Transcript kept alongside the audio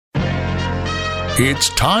It's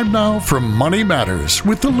time now for Money Matters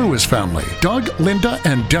with the Lewis family. Doug, Linda,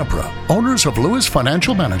 and Deborah, owners of Lewis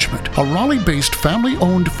Financial Management, a Raleigh-based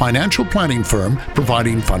family-owned financial planning firm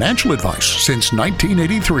providing financial advice since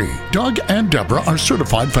 1983. Doug and Deborah are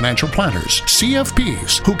certified financial planners,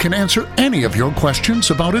 CFPs, who can answer any of your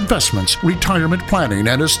questions about investments, retirement planning,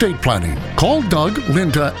 and estate planning. Call Doug,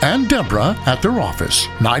 Linda, and Deborah at their office,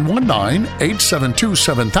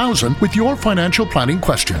 919-872-7000, with your financial planning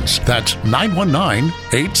questions. That's 919-872-7000.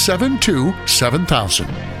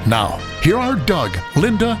 Now, here are Doug,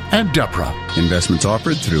 Linda, and Deborah. Investments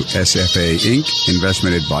offered through SFA Inc.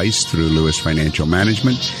 Investment advice through Lewis Financial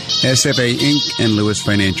Management. SFA Inc. and Lewis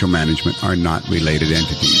Financial Management are not related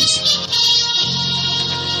entities.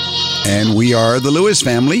 And we are the Lewis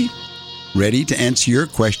family, ready to answer your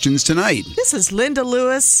questions tonight. This is Linda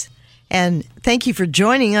Lewis, and thank you for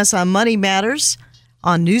joining us on Money Matters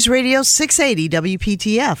on News Radio 680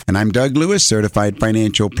 WPTF. And I'm Doug Lewis, certified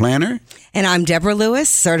financial planner. And I'm Deborah Lewis,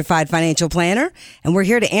 certified financial planner. And we're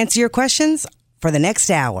here to answer your questions for the next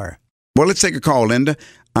hour. Well, let's take a call, Linda.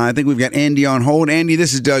 I think we've got Andy on hold. Andy,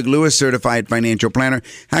 this is Doug Lewis, certified financial planner.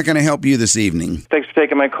 How can I help you this evening? Thanks for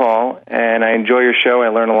taking my call, and I enjoy your show. I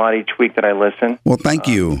learn a lot each week that I listen. Well, thank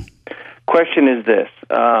you. Question is this.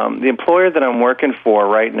 The employer that I'm working for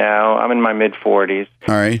right now, I'm in my mid-40s.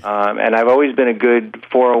 All right. And I've always been a good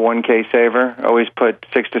 401k saver. Always put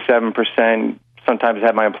 6 to 7%. Sometimes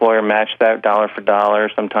have my employer match that dollar for dollar,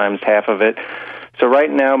 sometimes half of it. So right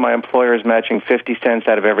now my employer is matching 50 cents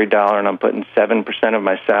out of every dollar, and I'm putting 7% of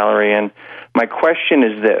my salary in. My question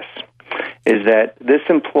is this, is that this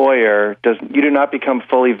employer, you do not become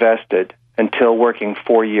fully vested until working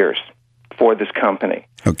 4 years for this company.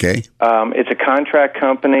 Okay. It's a contract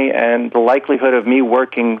company, and the likelihood of me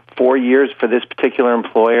working 4 years for this particular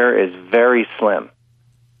employer is very slim.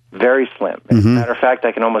 Very slim. As a matter of fact,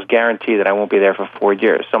 I can almost guarantee that I won't be there for 4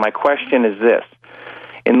 years. So my question is this.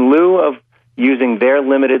 In lieu of using their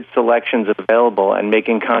limited selections available and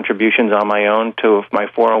making contributions on my own to my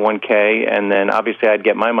 401k, and then obviously I'd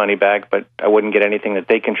get my money back, but I wouldn't get anything that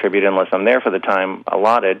they contribute unless I'm there for the time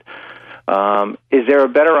allotted. Is there a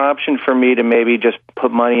better option for me to maybe just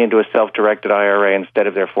put money into a self-directed IRA instead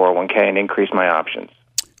of their 401k and increase my options?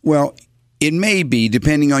 Well, it may be,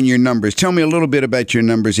 depending on your numbers. Tell me a little bit about your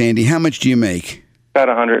numbers, Andy. How much do you make? About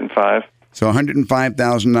 $105,000. So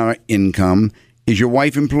 $105,000 income. Is your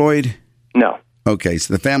wife employed? No. Okay,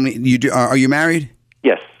 so the family, are you married?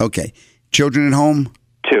 Yes. Okay. Children at home?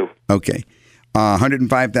 2. Okay.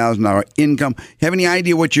 $105,000 income. Have any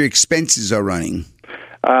idea what your expenses are running?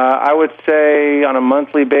 I would say on a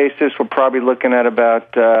monthly basis, we're probably looking at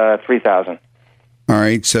about $3,000. All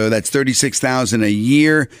right, so that's $36,000 a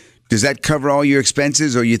year. Does that cover all your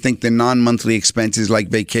expenses, or you think the non-monthly expenses like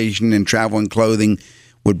vacation and travel and clothing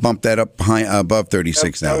would bump that up above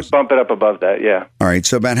 $36,000? I would bump it up above that, yeah. All right,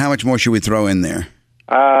 so about how much more should we throw in there?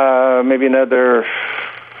 Maybe another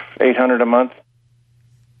 $800 a month.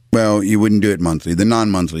 Well, you wouldn't do it monthly, the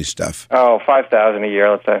non-monthly stuff. Oh, $5,000 a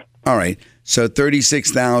year, let's say. All right. So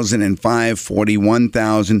 $36,000 and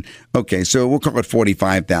 $41,000. Okay, so we'll call it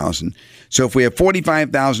 $45,000. So if we have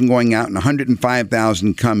 $45,000 going out and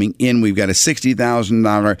 $105,000 coming in, we've got a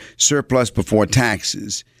 $60,000 surplus before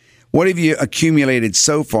taxes. What have you accumulated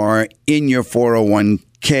so far in your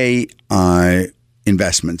 401k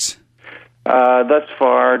investments? Thus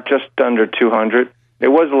far, just under $200. It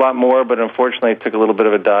was a lot more, but unfortunately it took a little bit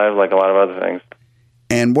of a dive like a lot of other things.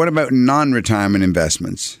 And what about non-retirement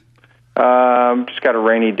investments? Just got a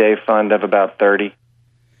rainy day fund of about 30.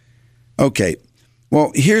 Okay.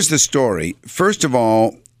 Well, here's the story. First of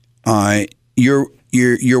all, you're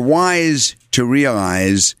wise to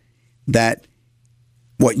realize that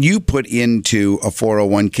what you put into a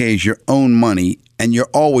 401k is your own money, and you're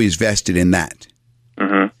always vested in that.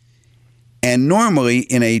 Mm-hmm. And normally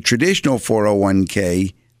in a traditional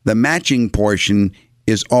 401k, the matching portion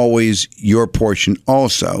is always your portion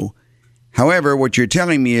also. However, what you're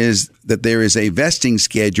telling me is that there is a vesting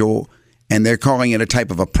schedule, and they're calling it a type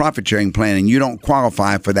of a profit-sharing plan, and you don't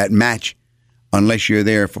qualify for that match unless you're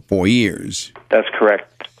there for 4 years. That's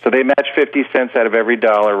correct. So they match 50 cents out of every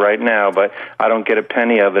dollar right now, but I don't get a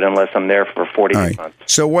penny of it unless I'm there for 48 months.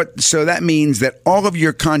 So that means that all of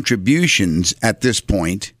your contributions at this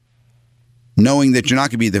point, knowing that you're not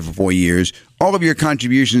going to be there for 4 years, all of your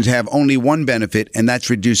contributions have only one benefit, and that's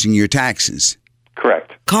reducing your taxes.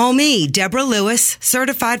 Correct. Call me, Deborah Lewis,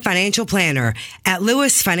 certified financial planner at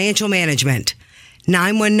Lewis Financial Management.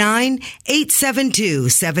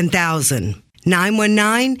 919-872-7000.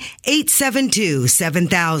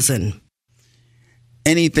 919-872-7000.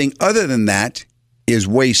 Anything other than that is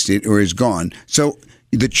wasted or is gone. So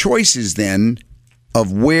the choices then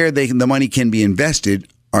of where the money can be invested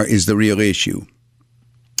is the real issue.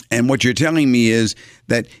 And what you're telling me is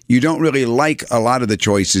that you don't really like a lot of the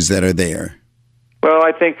choices that are there. Well,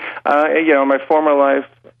 I think, in my former life,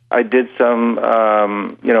 I did some, I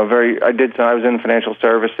was in financial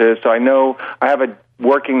services, so I have a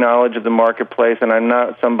working knowledge of the marketplace, and I'm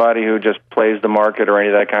not somebody who just plays the market or any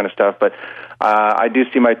of that kind of stuff, but I do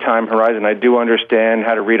see my time horizon. I do understand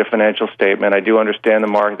how to read a financial statement. I do understand the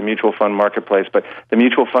market, the mutual fund marketplace, but the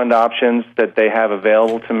mutual fund options that they have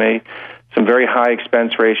available to me, some very high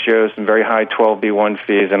expense ratios, some very high 12B1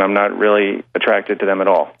 fees, and I'm not really attracted to them at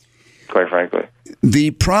all, quite frankly.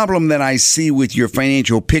 The problem that I see with your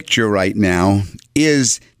financial picture right now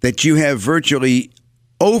is that you have virtually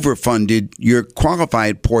overfunded your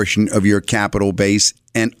qualified portion of your capital base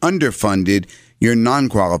and underfunded your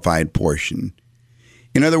non-qualified portion.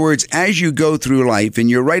 In other words, as you go through life, and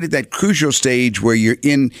you're right at that crucial stage where you're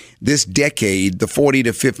in this decade, the 40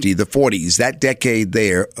 to 50, the 40s, that decade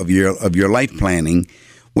there of your life planning,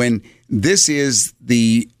 when this is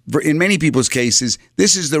in many people's cases,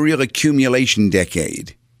 this is the real accumulation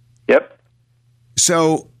decade. Yep.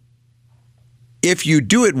 So if you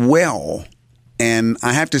do it well, and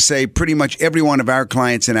I have to say pretty much every one of our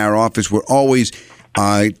clients in our office, we're always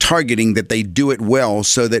targeting that they do it well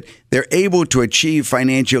so that they're able to achieve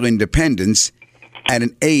financial independence at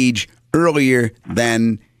an age earlier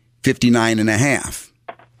than 59 and a half.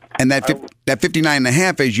 And that 59 and a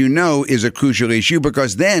half, as you know, is a crucial issue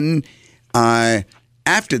because then,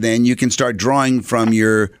 after then, you can start drawing from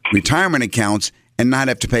your retirement accounts and not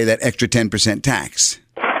have to pay that extra 10% tax.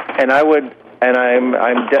 And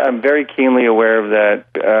I'm very keenly aware of that,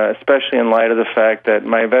 especially in light of the fact that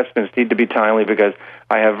my investments need to be timely because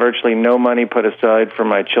I have virtually no money put aside for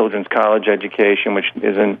my children's college education, which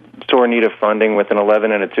is in sore need of funding with an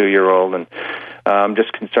 11 and a 2-year-old. And I'm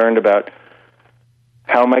just concerned about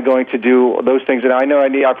how am I going to do those things that I know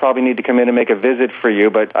I probably need to come in and make a visit for you.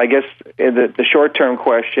 But I guess the short-term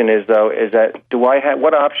question is that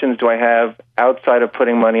what options do I have outside of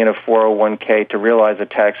putting money in a 401k to realize a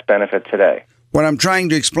tax benefit today? What I'm trying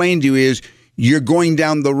to explain to you is you're going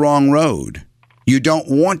down the wrong road. You don't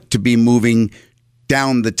want to be moving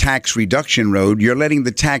down the tax reduction road. You're letting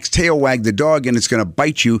the tax tail wag the dog, and it's going to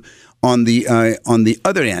bite you on the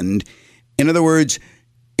other end. In other words,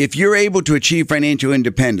 if you're able to achieve financial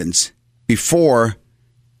independence before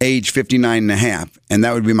age 59 and a half, and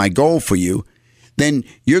that would be my goal for you, then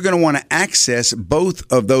you're going to want to access both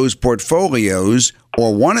of those portfolios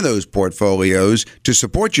or one of those portfolios to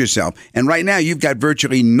support yourself. And right now, you've got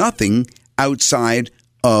virtually nothing outside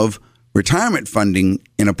of retirement funding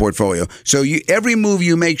in a portfolio. So every move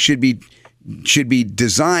you make should be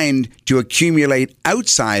designed to accumulate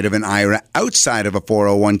outside of an IRA, outside of a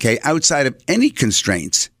 401k, outside of any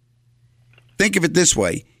constraints. Think of it this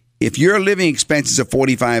way. If your living expenses are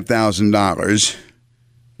 $45,000,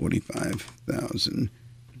 45,000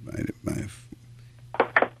 divided by 4.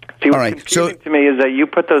 See, what's confusing to me is that you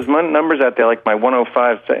put those numbers out there, like my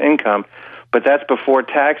 105 income, but that's before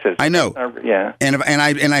taxes. I know. Yeah. And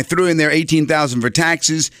I threw in there $18,000 for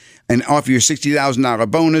taxes and offer you a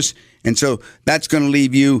 $60,000 bonus, and so that's going to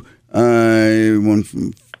leave you another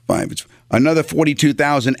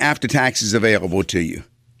 $42,000 after taxes available to you.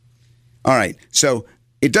 All right. So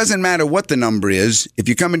it doesn't matter what the number is. If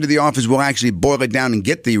you come into the office, we'll actually boil it down and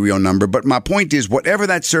get the real number. But my point is, whatever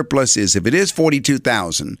that surplus is, if it is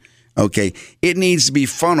 $42,000, okay, it needs to be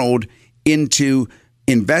funneled into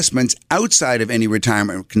investments outside of any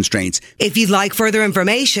retirement constraints. If you'd like further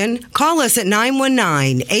information, call us at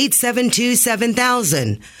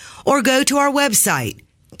 919-872-7000 or go to our website,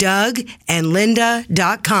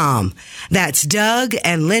 DougAndLinda.com. That's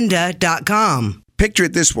DougAndLinda.com. Picture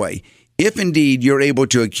it this way. If indeed you're able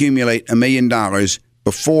to accumulate $1 million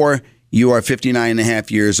before you are 59 and a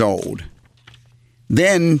half years old,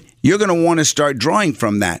 then you're going to want to start drawing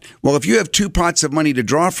from that. Well, if you have two pots of money to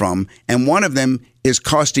draw from, and one of them is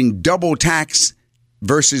costing double tax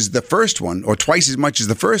versus the first one, or twice as much as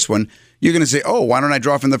the first one, you're going to say, oh, why don't I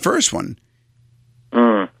draw from the first one?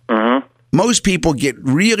 Mm-hmm. Most people get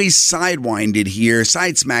really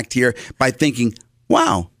sidesmacked here by thinking,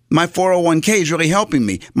 wow, my 401k is really helping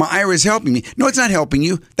me. My IRA is helping me. No, it's not helping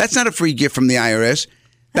you. That's not a free gift from the IRS.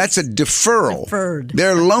 That's a deferral. Deferred.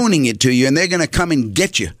 They're loaning it to you, and they're going to come and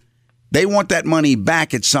get you. They want that money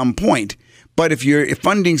back at some point. But if you're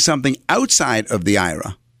funding something outside of the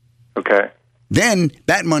IRA, okay, then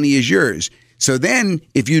that money is yours. So then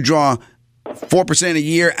if you draw 4% a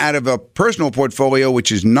year out of a personal portfolio,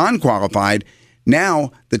 which is non-qualified,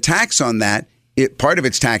 now the tax on that, part of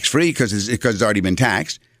it's tax-free because it's already been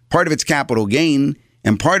taxed. Part of it's capital gain,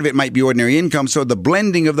 and part of it might be ordinary income. So the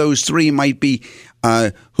blending of those three might be,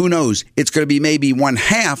 who knows? It's going to be maybe one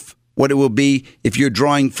half what it will be if you're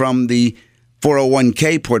drawing from the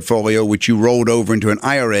 401k portfolio, which you rolled over into an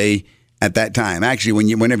IRA at that time.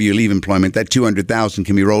 Actually, whenever you leave employment, that $200,000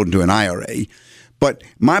 can be rolled into an IRA. But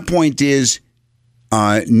my point is,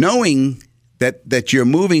 knowing that you're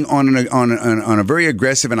moving on a very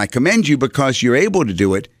aggressive, and I commend you because you're able to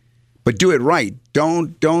do it, but do it right.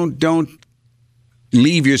 Don't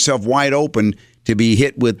leave yourself wide open to be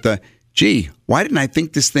hit with the, gee, why didn't I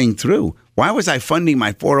think this thing through? Why was I funding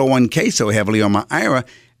my 401k so heavily on my IRA,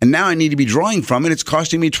 and now I need to be drawing from it? It's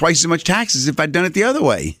costing me twice as much taxes if I'd done it the other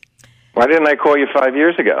way. Why didn't I call you 5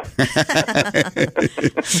 years ago?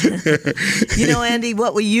 Andy,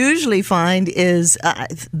 what we usually find is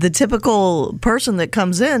the typical person that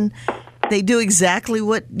comes in, they do exactly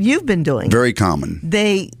what you've been doing. Very common.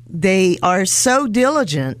 They are so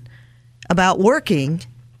diligent about working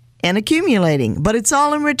and accumulating, but it's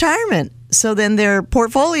all in retirement. So then their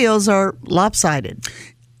portfolios are lopsided.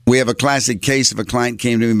 We have a classic case of a client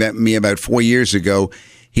came to me about 4 years ago.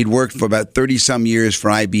 He'd worked for about 30-some years for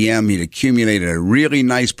IBM. He'd accumulated a really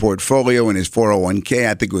nice portfolio in his 401k.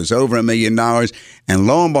 I think it was over $1 million. And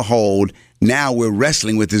lo and behold, now we're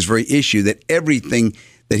wrestling with this very issue that everything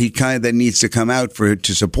that needs to come out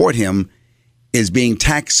to support him is being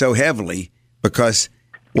taxed so heavily because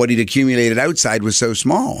what he'd accumulated outside was so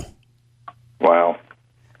small. Wow.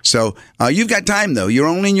 So you've got time, though. You're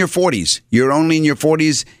only in your 40s.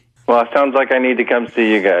 Well, it sounds like I need to come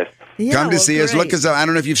see you guys. Yeah, come to see us. Look us up. I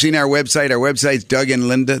don't know if you've seen our website. Our website's Doug and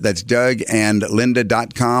Linda. That's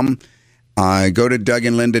DougandLinda.com. Go to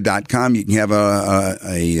DougandLinda.com. You can have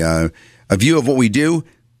a view of what we do.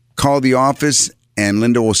 Call the office, and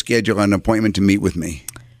Linda will schedule an appointment to meet with me.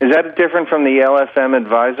 Is that different from the LFM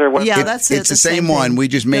Advisor? That's it. It's the same one. We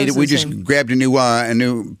just made it. We just grabbed a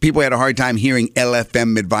new. People had a hard time hearing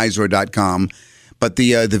LFMadvisor.com, but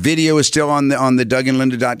the video is still on the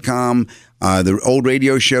DougandLinda.com. The old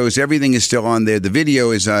radio shows, everything is still on there. The video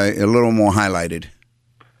is a little more highlighted.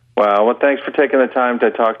 Wow. Well, thanks for taking the time to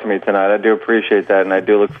talk to me tonight. I do appreciate that, and I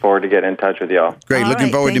do look forward to getting in touch with y'all. Great.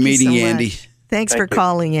 Looking forward to meeting you, Andy. Thanks for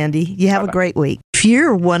calling, Andy. You have a great week. If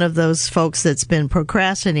you're one of those folks that's been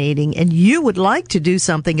procrastinating and you would like to do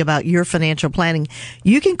something about your financial planning,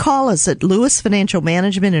 you can call us at Lewis Financial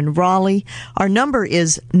Management in Raleigh. Our number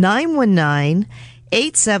is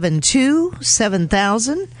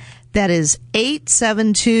 919-872-7000. That is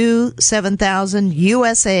 872-7000,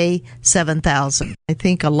 USA 7000. I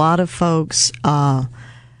think a lot of folks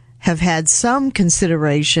have had some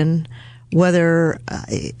consideration whether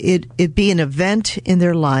it be an event in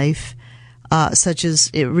their life, such as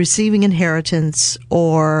receiving inheritance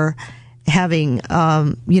or having,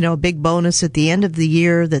 a big bonus at the end of the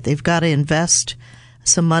year that they've got to invest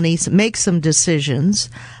some money, make some decisions.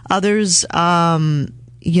 Others, are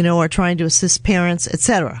trying to assist parents,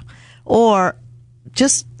 etc. Or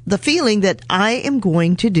just the feeling that I am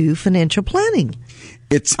going to do financial planning.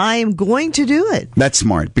 I am going to do it. That's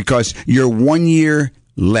smart because you're 1 year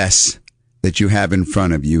less that you have in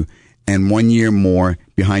front of you and 1 year more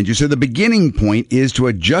behind you. So the beginning point is to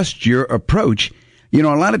adjust your approach. A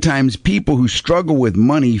lot of times people who struggle with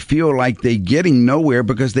money feel like they're getting nowhere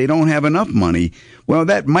because they don't have enough money. Well,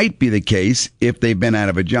 that might be the case if they've been out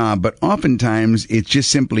of a job, but oftentimes it's just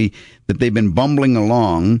simply that they've been bumbling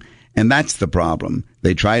along, and that's the problem.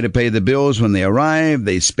 They try to pay the bills when they arrive.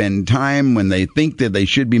 They spend time when they think that they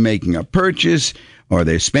should be making a purchase, or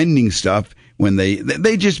they're spending stuff when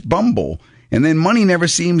they just bumble. And then money never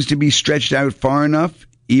seems to be stretched out far enough,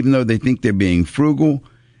 even though they think they're being frugal.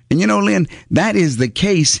 And Lynn, that is the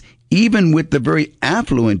case even with the very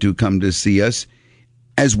affluent who come to see us,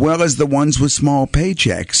 as well as the ones with small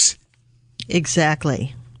paychecks.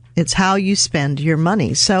 Exactly. It's how you spend your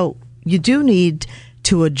money. So you do need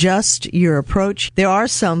to adjust your approach. There are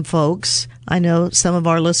some folks, I know some of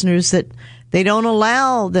our listeners, that they don't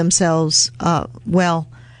allow themselves,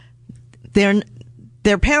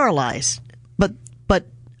 they're paralyzed. But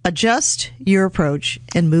adjust your approach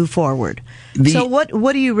and move forward. So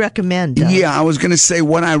what do you recommend, Doug? Yeah, I was going to say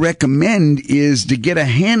what I recommend is to get a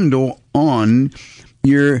handle on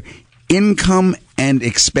your income and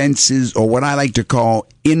expenses, or what I like to call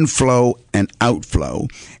inflow and outflow.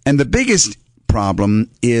 And the biggest problem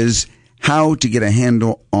is how to get a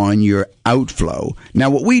handle on your outflow.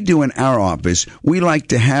 Now, what we do in our office, we like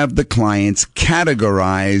to have the clients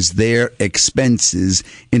categorize their expenses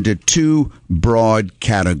into two broad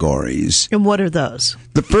categories. And what are those?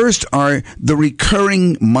 The first are the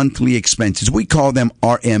recurring monthly expenses. We call them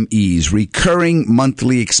RMEs, recurring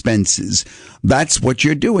monthly expenses. That's what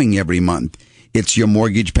you're doing every month. It's your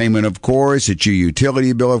mortgage payment, of course. It's your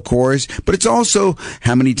utility bill, of course. But it's also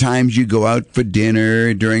how many times you go out for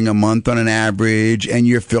dinner during a month on an average, and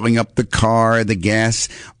you're filling up the car, the gas,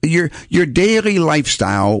 your daily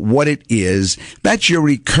lifestyle, what it is. That's your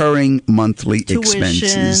recurring monthly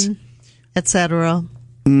expenses. Tuition, etc.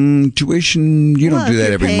 Tuition, you don't do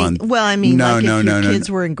that every month. Well, I mean, if your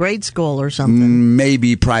kids were in grade school or something.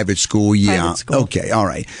 Maybe private school, yeah. Private school. Okay, all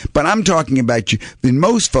right. But I'm talking about in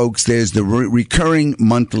most folks, there's the recurring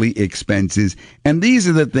monthly expenses, and these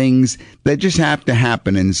are the things that just have to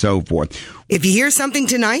happen and so forth. If you hear something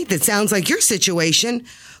tonight that sounds like your situation,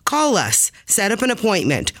 call us. Set up an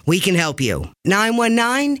appointment. We can help you.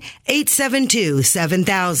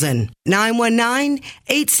 919-872-7000.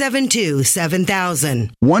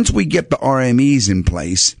 919-872-7000. Once we get the RMEs in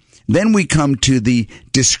place, then we come to the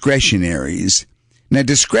discretionaries. Now,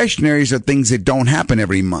 discretionaries are things that don't happen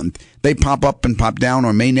every month. They pop up and pop down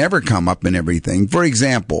or may never come up in everything. For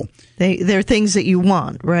example, they're things that you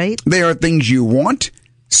want, right? They are things you want,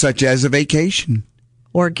 such as a vacation.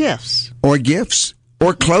 Or gifts. Or gifts.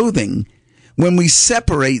 Or clothing. When we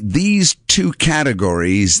separate these two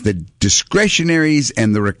categories, the discretionaries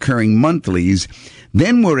and the recurring monthlies,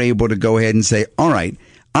 then we're able to go ahead and say, all right,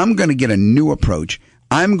 I'm going to get a new approach.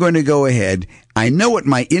 I'm going to go ahead. I know what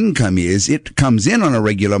my income is. It comes in on a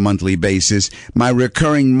regular monthly basis. My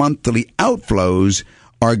recurring monthly outflows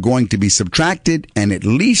are going to be subtracted, and at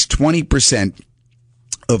least 20%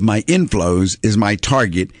 of my inflows is my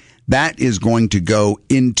target. That is going to go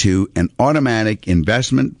into an automatic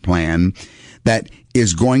investment plan that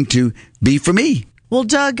is going to be for me. Well,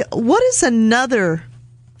 Doug, what is another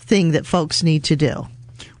thing that folks need to do?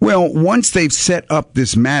 Well, once they've set up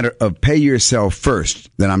this matter of pay yourself first,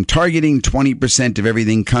 that I'm targeting 20% of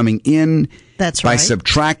everything coming in. That's right. By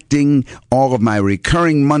subtracting all of my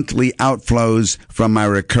recurring monthly outflows from my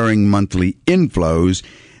recurring monthly inflows,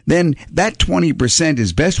 then that 20%,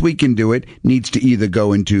 as best we can do it, needs to either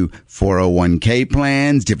go into 401k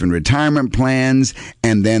plans, different retirement plans,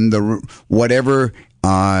 and then the whatever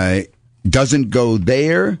doesn't go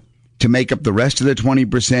there to make up the rest of the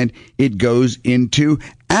 20%, it goes into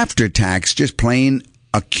after tax, just plain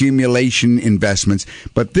accumulation investments.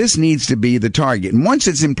 But this needs to be the target. And once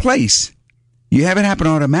it's in place, you have it happen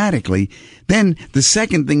automatically. Then the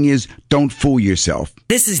second thing is, don't fool yourself.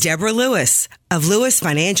 This is Deborah Lewis of Lewis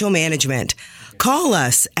Financial Management. Call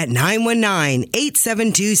us at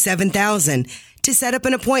 919-872-7000 to set up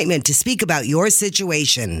an appointment to speak about your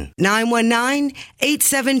situation.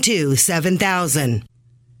 919-872-7000.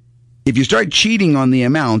 If you start cheating on the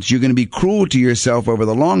amounts, you're going to be cruel to yourself over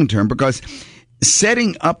the long term, because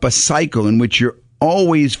setting up a cycle in which you're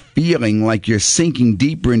always feeling like you're sinking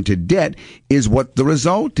deeper into debt is what the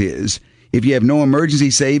result is. If you have no emergency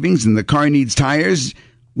savings and the car needs tires,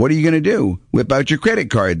 what are you going to do? Whip out your credit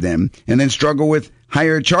card then, and then struggle with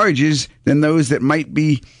higher charges than those that might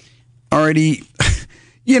be already,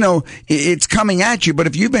 it's coming at you. But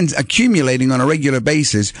if you've been accumulating on a regular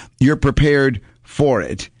basis, you're prepared for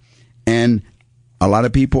it. And a lot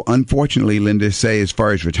of people, unfortunately, Linda, say as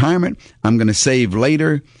far as retirement, I'm going to save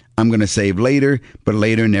later. But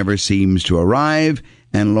later never seems to arrive.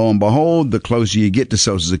 And lo and behold, the closer you get to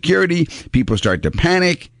Social Security, people start to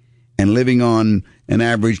panic, and living on an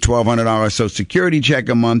average $1,200 Social Security check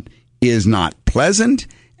a month is not pleasant.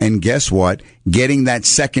 And guess what? Getting that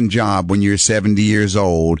second job when you're 70 years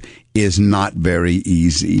old is not very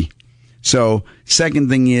easy. So, second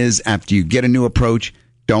thing is, after you get a new approach,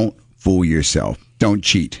 don't fool yourself. Don't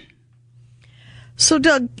cheat. So,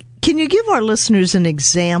 Doug, can you give our listeners an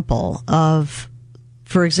example of,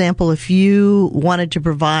 for example, if you wanted to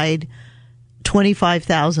provide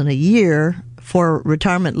 $25,000 a year for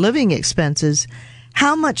retirement living expenses,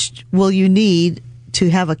 how much will you need to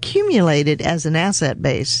have accumulated as an asset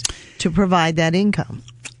base to provide that income?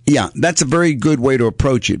 Yeah, that's a very good way to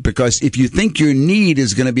approach it, because if you think your need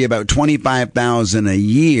is going to be about $25,000 a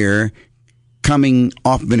year coming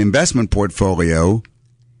off of an investment portfolio,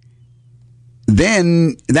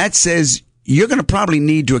 then that says you're going to probably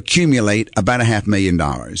need to accumulate about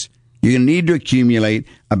 $500,000. You're going to need to accumulate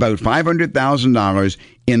about $500,000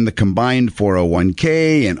 in the combined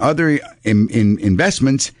 401k and other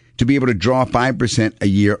investments to be able to draw 5% a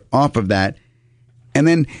year off of that. And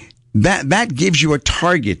then that gives you a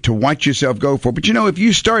target to watch yourself go for. But, if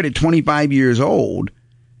you start at 25 years old,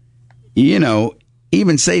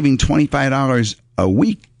 even saving $25 a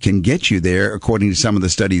week can get you there, according to some of the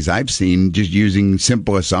studies I've seen, just using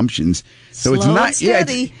simple assumptions. So it's not,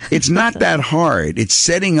 it's not that hard. It's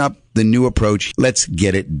setting up the new approach. Let's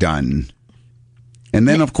get it done. And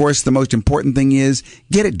then, of course, the most important thing is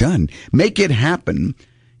get it done. Make it happen.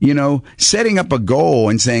 setting up a goal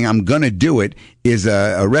and saying, I'm going to do it is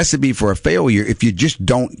a recipe for a failure if you just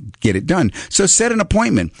don't get it done. So set an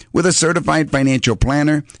appointment with a certified financial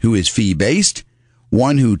planner who is fee-based,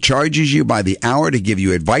 one who charges you by the hour to give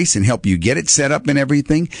you advice and help you get it set up and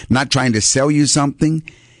everything, not trying to sell you something.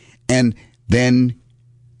 And then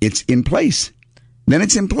it's in place. Then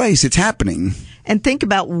it's in place. It's happening. And think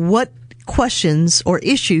about what questions or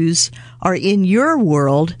issues are in your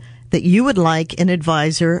world that you would like an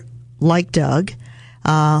advisor like Doug,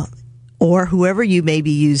 or whoever you may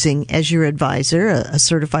be using as your advisor, a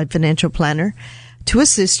certified financial planner, to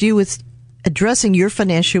assist you with addressing your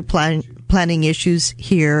financial planning issues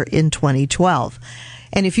here in 2012.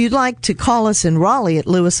 And if you'd like to call us in Raleigh at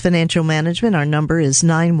Lewis Financial Management, our number is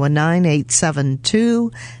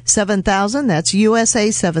 919-872-7000. That's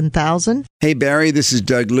USA 7000. Hey, Barry, this is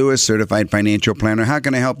Doug Lewis, certified financial planner. How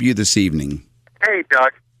can I help you this evening? Hey,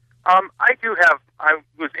 Doug. I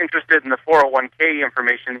was interested in the 401k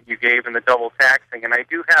information that you gave and the double taxing, and I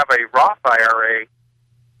do have a Roth IRA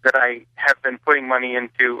that I have been putting money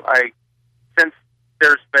into. Since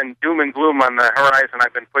there's been doom and gloom on the horizon,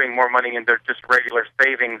 I've been putting more money into just regular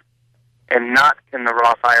savings and not in the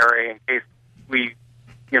Roth IRA in case we,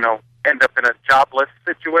 end up in a jobless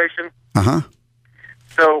situation. Uh-huh.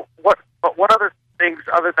 So what other things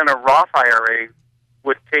other than a Roth IRA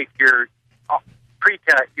would take your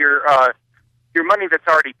pre-tax, your money that's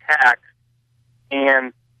already taxed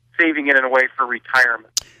and saving it in a way for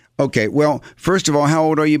retirement? Okay, well, first of all, how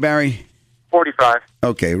old are you, Barry? 45.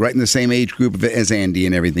 Okay, right in the same age group as Andy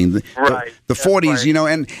and everything. Right. The 40s,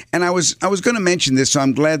 right. And I was going to mention this, so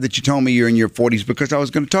I'm glad that you told me you're in your 40s, because I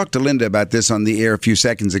was going to talk to Linda about this on the air a few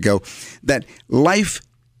seconds ago, that life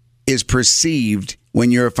is perceived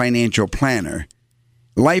when you're a financial planner.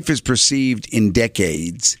 Life is perceived in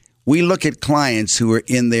decades. We look at clients who are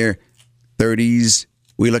in their 30s,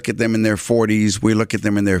 we look at them in their 40s, we look at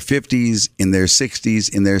them in their 50s, in their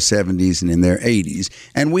 60s, in their 70s, and in their 80s.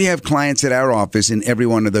 And we have clients at our office in every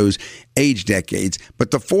one of those age decades.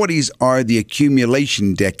 But the 40s are the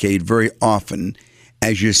accumulation decade very often.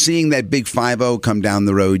 As you're seeing that big 5-0 come down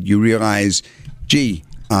the road, you realize, I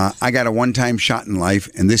got a one-time shot in life,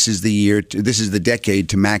 and this is the decade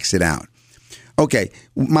to max it out. Okay,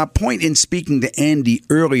 my point in speaking to Andy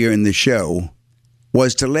earlier in the show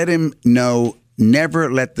was to let him know,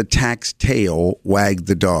 never let the tax tail wag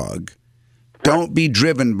the dog. Don't be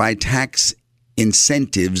driven by tax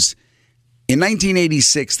incentives. In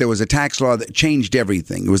 1986, there was a tax law that changed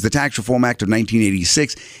everything. It was the Tax Reform Act of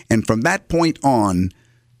 1986. And from that point on,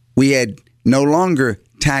 we had no longer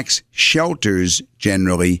tax shelters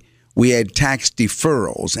generally. We had tax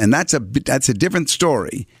deferrals. And that's a different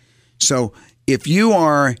story. So if you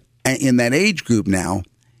are in that age group now,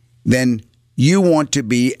 then you want to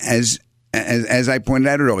be, as I pointed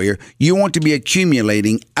out earlier, you want to be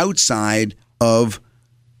accumulating outside of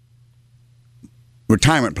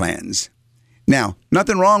retirement plans. Now,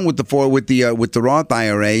 nothing wrong with the Roth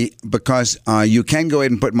IRA, because you can go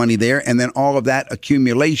ahead and put money there, and then all of that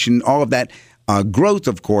accumulation, all of that growth,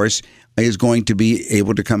 of course, is going to be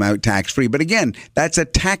able to come out tax-free. But again, that's a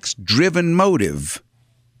tax-driven motive.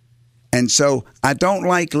 And so I don't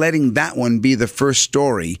like letting that one be the first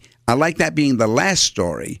story. I like that being the last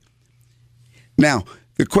story. Now,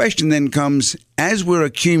 the question then comes, as we're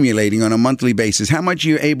accumulating on a monthly basis, how much are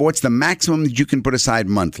you able, what's the maximum that you can put aside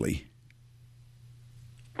monthly?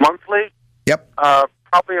 Monthly? Yep.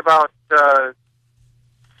 Probably about $700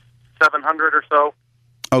 or so.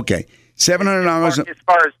 Okay. $700. As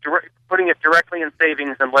far as putting it directly in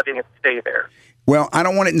savings and letting it stay there. Well, I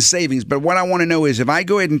don't want it in savings, but what I want to know is, if I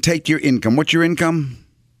go ahead and take your income, what's your income?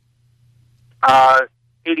 $80,000.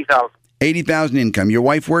 $80,000 income. Your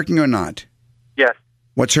wife working or not? Yes.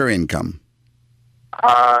 What's her income?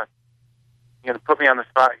 You're going to put me on the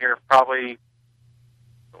spot here. Probably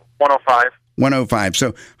 105. 105.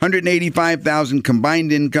 So $185,000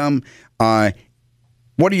 combined income. What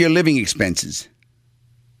are your living expenses?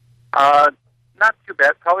 Not too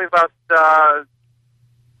bad. Probably about $3,000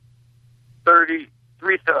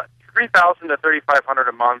 to $3,500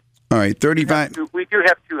 a month. All right, 35. We do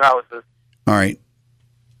have two houses. All right.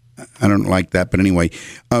 I don't like that, but anyway.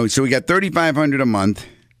 Oh, so we got $3,500 a month.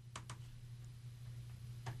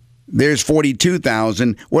 There's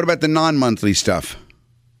 $42,000. What about the non-monthly stuff?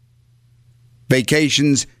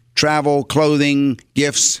 Vacations, travel, clothing,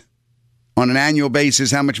 gifts. On an annual basis,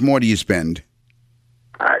 how much more do you spend?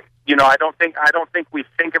 I don't think we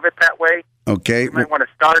think of it that way. Okay. We might want to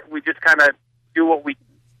start. We just kind of do what we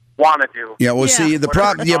want to do. Yeah. Well, see, the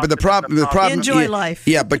problem. Yeah, but the problem. Enjoy life.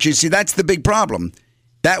 Yeah, but you see, that's the big problem.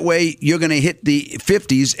 That way, you're going to hit the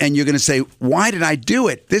 50s and you're going to say, why did I do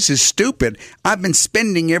it? This is stupid. I've been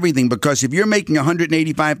spending everything, because if you're making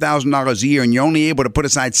 $185,000 a year and you're only able to put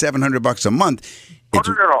aside $700 a month. No.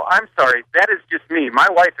 I'm sorry. That is just me. My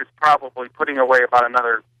wife is probably putting away about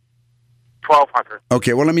another $1,200.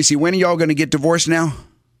 Okay, well, let me see. When are y'all going to get divorced now?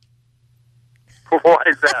 Why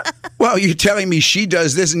is that? Well, you're telling me she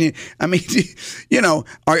does this, and are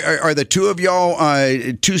the two of y'all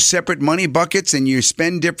two separate money buckets, and you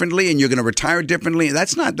spend differently, and you're going to retire differently?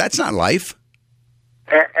 That's not life.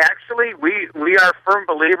 Actually, we are firm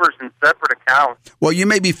believers in separate accounts. Well, you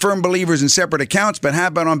may be firm believers in separate accounts, but how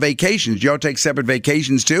about on vacations? Y'all take separate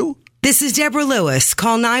vacations too? This is Deborah Lewis.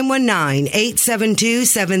 Call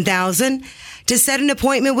 919-872-7000 to set an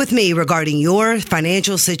appointment with me regarding your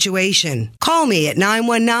financial situation. Call me at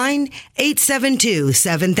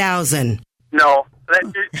 919-872-7000. No.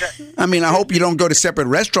 I hope you don't go to separate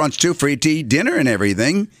restaurants too for you to eat dinner and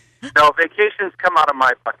everything. No, vacations come out of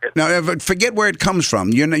my bucket. Now, forget where it comes from.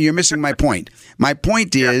 You're missing my point. My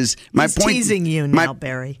point is... He's teasing you now,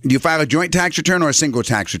 Barry. Do you file a joint tax return or a single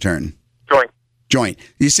tax return? Joint.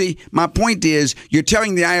 You see, my point is, you're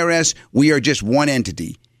telling the IRS we are just one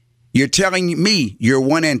entity. You're telling me you're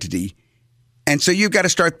one entity. And so you've got to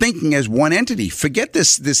start thinking as one entity. Forget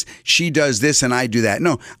this she does this and I do that.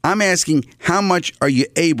 No, I'm asking, how much are you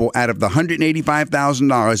able, out of the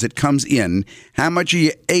 $185,000 that comes in, how much are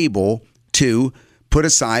you able to put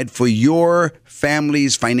aside for your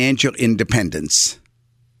family's financial independence?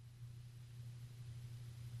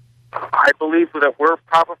 I believe that we're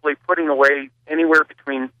probably putting away anywhere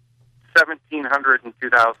between $1,700 and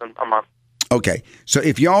 $2,000 a month. Okay, so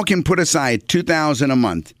if y'all can put aside $2,000 a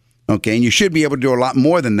month, okay, and you should be able to do a lot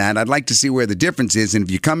more than that. I'd like to see where the difference is. And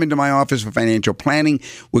if you come into my office for financial planning,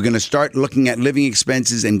 we're going to start looking at living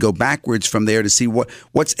expenses and go backwards from there to see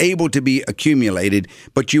what's able to be accumulated.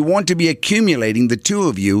 But you want to be accumulating, the two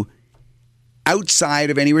of you, outside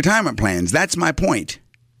of any retirement plans. That's my point.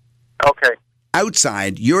 Okay.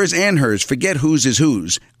 Outside, yours and hers. Forget whose is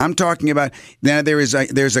whose. I'm talking about, now there's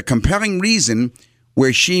a compelling reason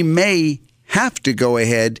where she may have to go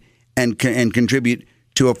ahead and contribute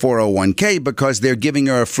to a 401k because they're giving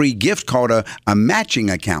her a free gift called a matching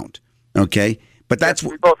account. Okay, but that's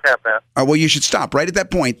we both have that. Well, you should stop right at that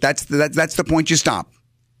point. That's the point. You stop.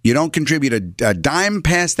 You don't contribute a dime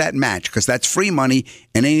past that match, because that's free money,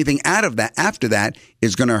 and anything out of that after that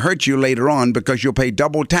is going to hurt you later on, because you'll pay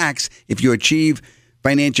double tax if you achieve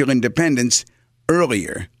financial independence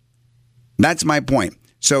earlier. That's my point.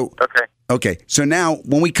 So okay. So now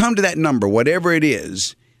when we come to that number, whatever it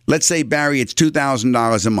is, let's say, Barry, it's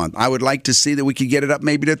 $2,000 a month. I would like to see that we could get it up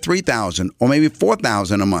maybe to $3,000 or maybe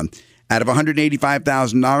 $4,000 a month. Out of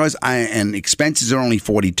 $185,000, and expenses are only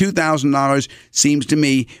 $42,000, seems to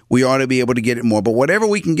me we ought to be able to get it more. But whatever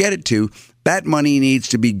we can get it to, that money needs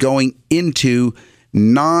to be going into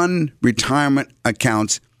non-retirement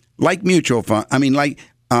accounts like mutual fund. Like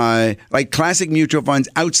classic mutual funds,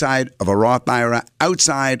 outside of a Roth IRA,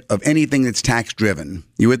 outside of anything that's tax driven.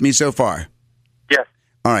 You with me so far? Yes.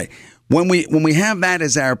 All right. When we have that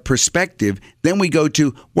as our perspective, then we go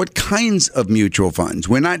to what kinds of mutual funds.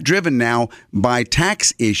 We're not driven now by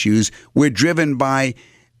tax issues. We're driven by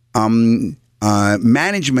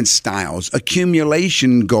management styles,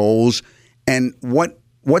 accumulation goals, and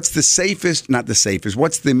what's the safest, not the safest,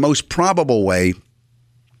 what's the most probable way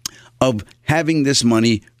of having this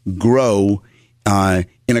money grow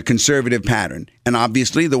in a conservative pattern. And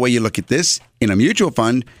obviously, the way you look at this in a mutual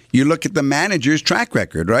fund, you look at the manager's track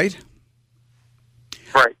record, right?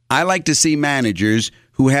 Right. I like to see managers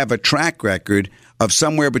who have a track record of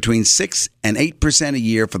somewhere between 6 and 8% a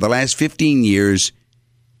year for the last 15 years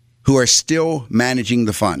who are still managing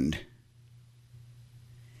the fund.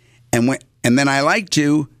 And then I like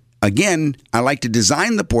to design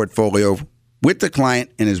the portfolio with the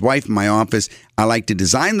client and his wife in my office. I like to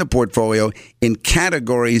design the portfolio in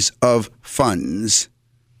categories of funds.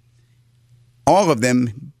 All of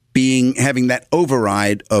them having that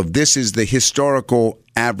override of this is the historical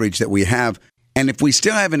average that we have. And if we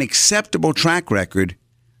still have an acceptable track record,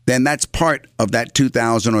 then that's part of that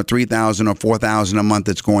 $2,000 or $3,000 or $4,000 a month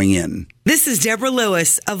that's going in. This is Deborah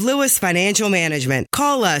Lewis of Lewis Financial Management.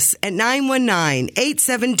 Call us at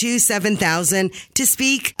 919-872-7000 to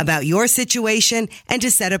speak about your situation and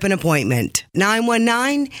to set up an appointment.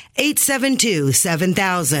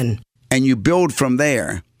 919-872-7000. And you build from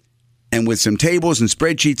there. And with some tables and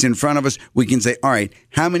spreadsheets in front of us, we can say, all right,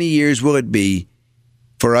 how many years will it be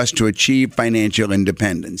for us to achieve financial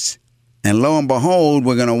independence? And lo and behold,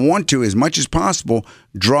 we're going to want to, as much as possible,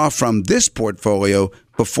 draw from this portfolio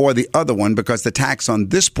before the other one because the tax on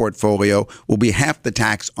this portfolio will be half the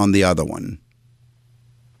tax on the other one.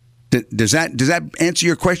 Does that answer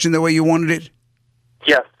your question the way you wanted it?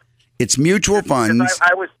 Yes. It's mutual funds.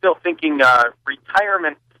 I was still thinking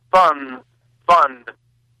retirement fund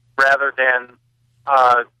rather than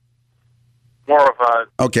more of a...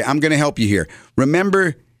 Okay, I'm going to help you here.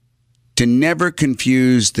 Remember to never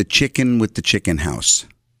confuse the chicken with the chicken house.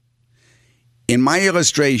 In my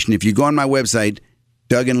illustration, if you go on my website,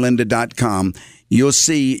 DougAndLinda.com, you'll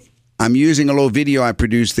see I'm using a little video I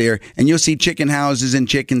produced there, and you'll see chicken houses and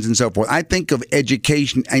chickens and so forth. I think of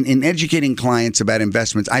education, and in educating clients about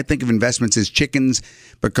investments, I think of investments as chickens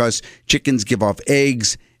because chickens give off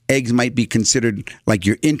eggs. Eggs might be considered like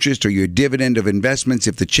your interest or your dividend of investments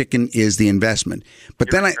if the chicken is the investment. But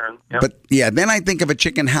then I think of a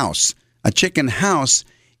chicken house. A chicken house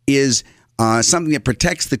is something that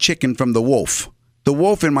protects the chicken from the wolf. The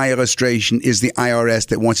wolf in my illustration is the IRS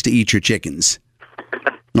that wants to eat your chickens.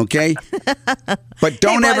 Okay, but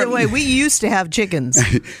don't by ever. the way, we used to have chickens.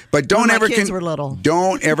 But don't when ever. My kids were little.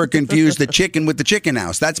 Don't ever confuse the chicken with the chicken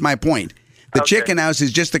house. That's my point. The chicken house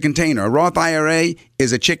is just a container. A Roth IRA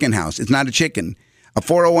is a chicken house. It's not a chicken. A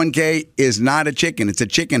 401k is not a chicken. It's a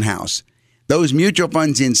chicken house. Those mutual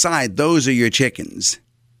funds inside, those are your chickens.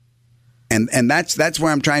 And that's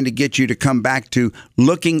where I'm trying to get you to come back to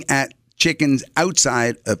looking at chickens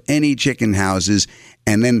outside of any chicken houses.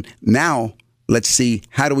 And then now let's see,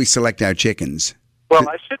 how do we select our chickens? Well,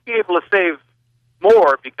 I should be able to save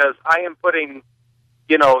more because I am putting,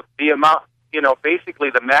 the amount, basically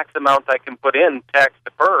the max amount I can put in tax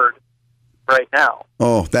deferred right now.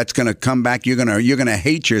 Oh, that's going to come back. You're going to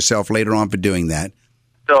hate yourself later on for doing that.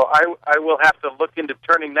 So I will have to look into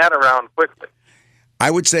turning that around quickly. I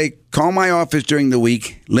would say call my office during the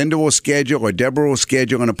week. Linda will schedule or Deborah will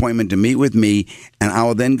schedule an appointment to meet with me, and I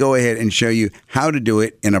will then go ahead and show you how to do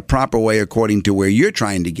it in a proper way according to where you're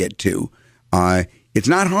trying to get to. It's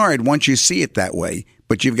not hard once you see it that way,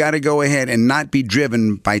 but you've got to go ahead and not be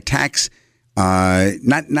driven by tax,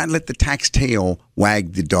 not let the tax tail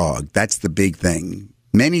wag the dog. That's the big thing.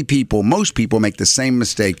 Most people make the same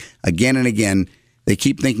mistake again and again. They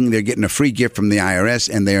keep thinking they're getting a free gift from the IRS,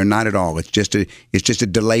 and they are not at all. It's just a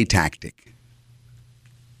delay tactic.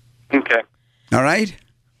 Okay. All right?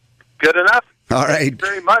 Good enough. All right. Thank you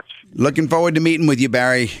very much. Looking forward to meeting with you,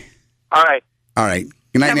 Barry. All right. All right.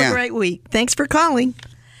 Good night now. Have a great week. Thanks for calling.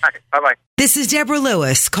 All right. Bye-bye. This is Deborah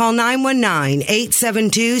Lewis. Call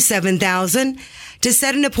 919-872-7000 to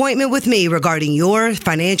set an appointment with me regarding your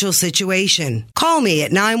financial situation. Call me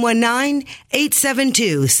at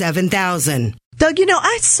 919-872-7000. Doug,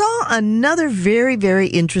 I saw another very, very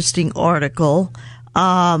interesting article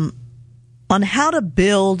on how to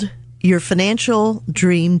build your financial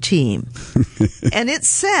dream team. And it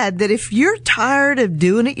said that if you're tired of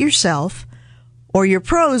doing it yourself or your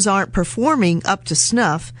pros aren't performing up to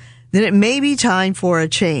snuff, then it may be time for a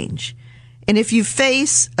change. And if you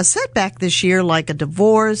face a setback this year like a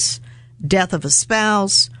divorce, death of a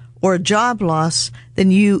spouse, or a job loss, then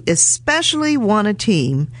you especially want a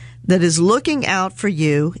team that is looking out for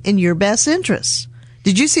you in your best interests.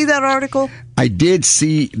 Did you see that article? I did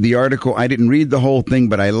see the article. I didn't read the whole thing,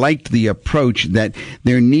 but I liked the approach that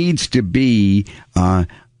there needs to be a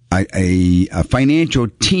financial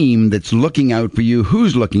team that's looking out for you.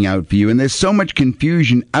 Who's looking out for you? And there's so much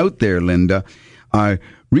confusion out there, Linda.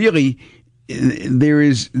 Really,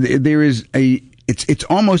 it's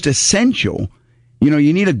almost essential.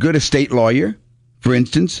 You need a good estate lawyer, for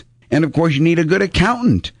instance, and of course you need a good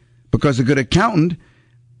accountant. Because a good accountant,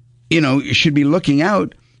 should be looking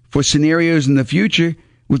out for scenarios in the future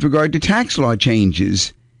with regard to tax law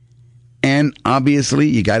changes. And obviously,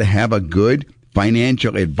 you got to have a good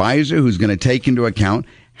financial advisor who's going to take into account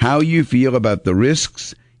how you feel about the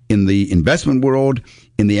risks in the investment world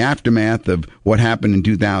in the aftermath of what happened in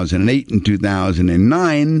 2008 and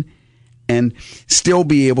 2009, and still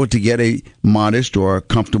be able to get a modest or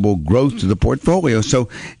comfortable growth to the portfolio. So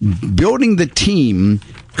building the team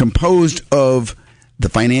composed of the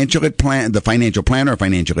financial planner or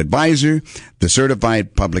financial advisor, the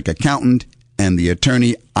certified public accountant, and the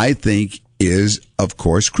attorney, I think, is, of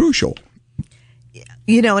course, crucial.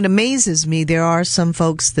 It amazes me. There are some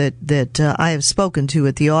folks that I have spoken to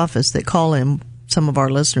at the office that call in, some of our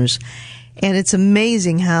listeners, and it's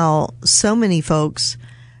amazing how so many folks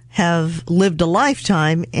have lived a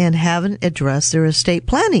lifetime and haven't addressed their estate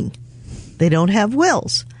planning. They don't have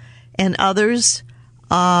wills. And others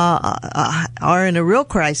are in a real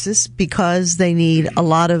crisis because they need a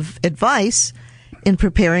lot of advice in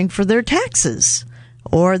preparing for their taxes,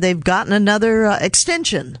 or they've gotten another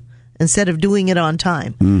extension instead of doing it on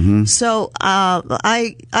time. Mm-hmm. So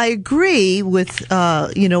I agree with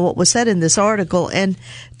what was said in this article. And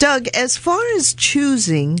Doug, as far as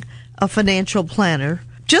choosing a financial planner,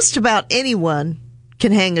 just about anyone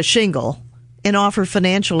can hang a shingle and offer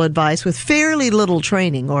financial advice with fairly little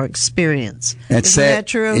training or experience. Isn't that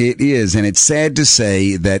true? It is, and it's sad to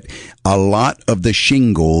say that a lot of the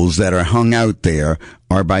shingles that are hung out there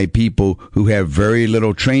are by people who have very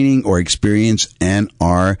little training or experience and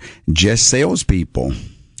are just salespeople.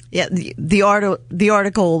 Yeah, the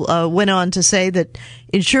article went on to say that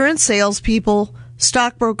insurance salespeople,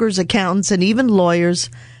 stockbrokers, accountants, and even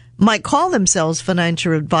lawyers might call themselves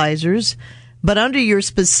financial advisors, but under your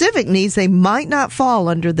specific needs, they might not fall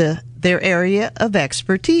under their area of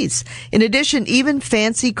expertise. In addition, even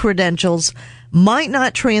fancy credentials might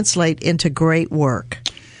not translate into great work.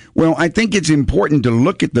 Well, I think it's important to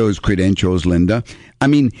look at those credentials, Linda. I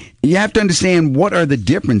mean, you have to understand what are the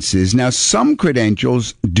differences. Now, some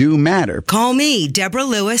credentials do matter. Call me, Deborah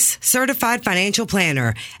Lewis, Certified Financial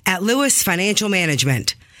Planner at Lewis Financial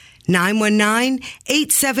Management.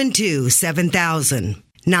 919-872-7000.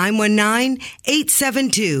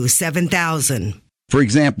 919-872-7000. For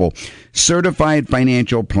example, Certified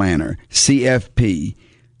Financial Planner, CFP.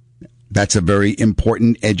 That's a very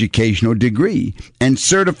important educational degree. And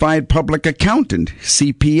Certified Public Accountant,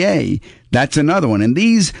 CPA. That's another one. And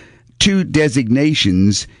these two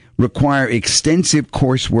designations require extensive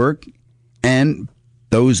coursework, and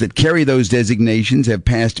those that carry those designations have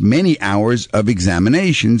passed many hours of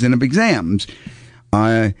examinations and of exams.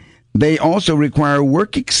 They also require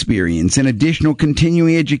work experience and additional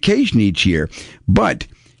continuing education each year. But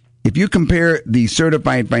if you compare the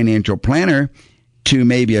Certified Financial Planner to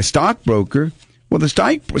maybe a stockbroker, well,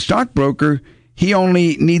 the stockbroker, he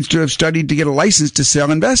only needs to have studied to get a license to sell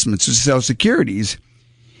investments, to sell securities.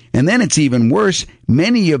 And then it's even worse.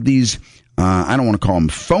 Many of these, I don't want to call them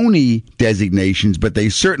phony designations, but they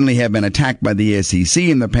certainly have been attacked by the SEC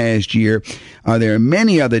in the past year. There are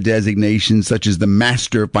many other designations, such as the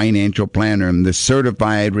Master Financial Planner and the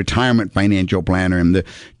Certified Retirement Financial Planner and the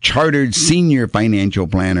Chartered Senior Financial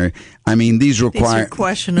Planner. I mean, these require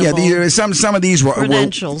questionable. Yeah, some of these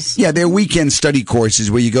credentials. They're weekend study courses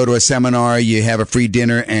where you go to a seminar, you have a free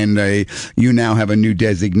dinner, and you now have a new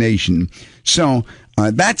designation. So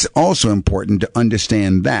that's also important to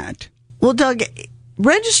understand that. Well, Doug,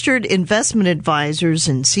 registered investment advisors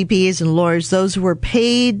and CPAs and lawyers, those who are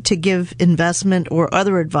paid to give investment or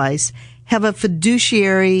other advice, have a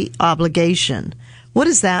fiduciary obligation. What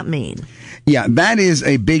does that mean? Yeah, that is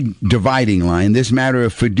a big dividing line, this matter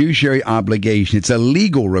of fiduciary obligation. It's a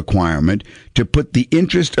legal requirement to put the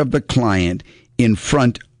interest of the client in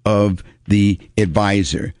front of the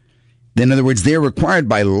advisor. In other words, they're required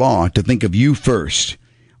by law to think of you first.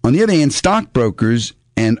 On the other hand, stockbrokers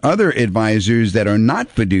and other advisors that are not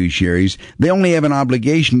fiduciaries, they only have an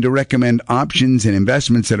obligation to recommend options and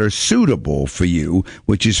investments that are suitable for you,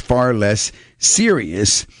 which is far less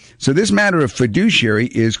serious. So this matter of fiduciary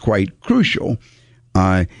is quite crucial.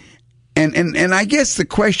 And I guess the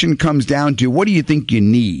question comes down to, what do you think you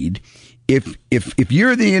need? If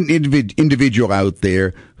you're the individual out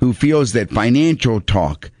there who feels that financial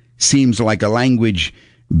talk seems like a language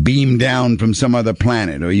beamed down from some other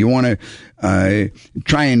planet, or you want to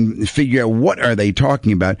try and figure out what are they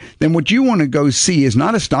talking about, then what you want to go see is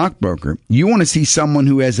not a stockbroker. You want to see someone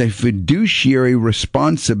who has a fiduciary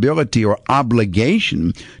responsibility or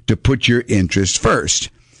obligation to put your interest first.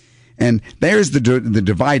 And there's the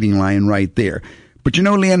dividing line right there. But you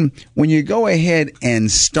know, Lynn, when you go ahead and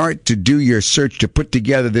start to do your search to put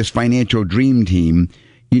together this financial dream team,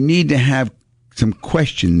 you need to have some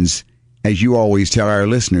questions. As you always tell our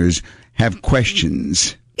listeners, have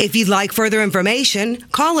questions. If you'd like further information,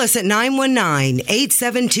 call us at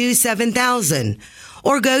 919-872-7000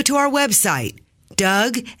 or go to our website,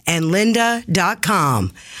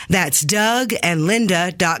 DougAndLinda.com. That's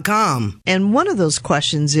DougAndLinda.com. And one of those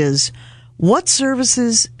questions is, what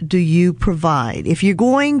services do you provide? If you're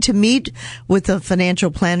going to meet with a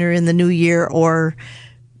financial planner in the new year, or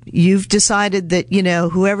you've decided that,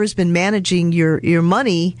 whoever's been managing your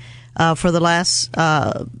money for the last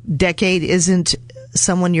decade isn't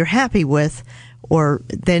someone you're happy with, or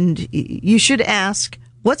then you should ask,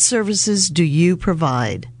 what services do you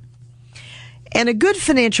provide? And a good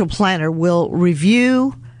financial planner will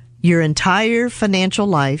review your entire financial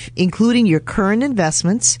life, including your current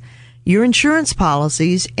investments, your insurance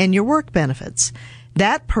policies, and your work benefits.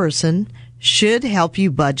 That person should help you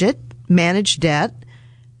budget, manage debt,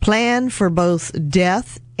 plan for both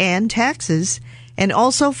death and taxes, and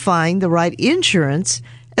also find the right insurance,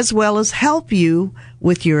 as well as help you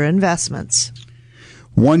with your investments.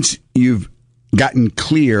 once you've gotten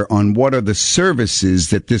clear on what are the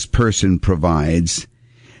services that this person provides,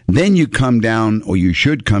 then you come down, or you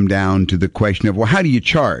should come down, to the question of, well, how do you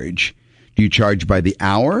charge? Do you charge by the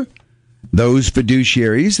hour? Those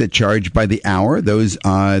fiduciaries that charge by the hour, those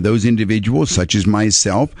individuals, such as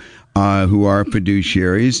myself, who are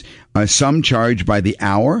fiduciaries, some charge by the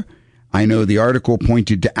hour. I know the article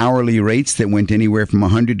pointed to hourly rates that went anywhere from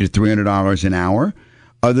 $100 to $300 an hour.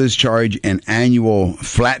 Others charge an annual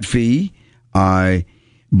flat fee.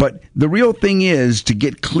 But the real thing is to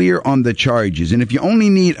get clear on the charges. And if you only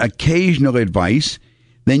need occasional advice,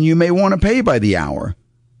 then you may want to pay by the hour.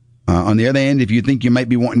 On the other hand, if you think you might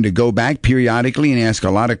be wanting to go back periodically and ask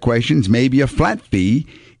a lot of questions, maybe a flat fee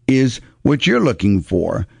is what you're looking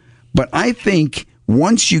for. But I think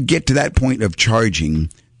once you get to that point of charging,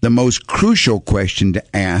 the most crucial question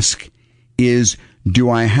to ask is, do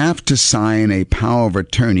I have to sign a power of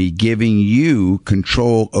attorney giving you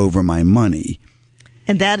control over my money?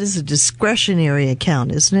 And that is a discretionary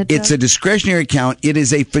account, isn't it, Doug? It's a discretionary account. It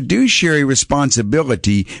is a fiduciary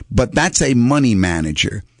responsibility, but that's a money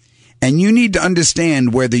manager. And you need to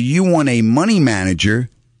understand whether you want a money manager,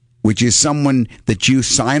 which is someone that you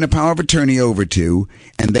sign a power of attorney over to,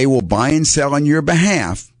 and they will buy and sell on your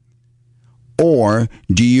behalf, or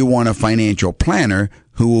do you want a financial planner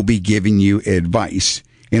who will be giving you advice?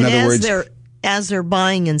 In other words, as they're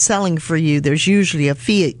buying and selling for you, there's usually a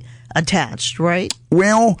fee attached, right?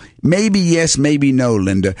 Well, maybe yes, maybe no,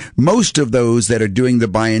 Linda. Most of those that are doing the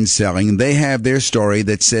buy and selling, they have their story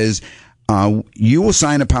that says, you will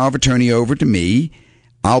sign a power of attorney over to me.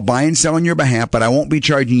 I'll buy and sell on your behalf, but I won't be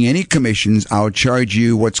charging you any commissions. I'll charge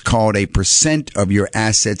you what's called a % of your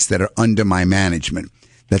assets that are under my management.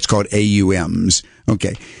 That's called AUMs.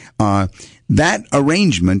 Okay. That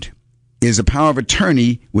arrangement is a power of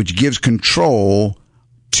attorney which gives control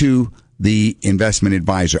to the investment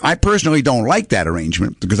advisor. I personally don't like that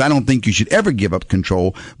arrangement because I don't think you should ever give up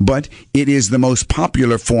control, but it is the most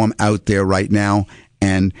popular form out there right now.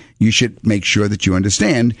 And you should make sure that you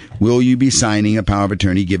understand, will you be signing a power of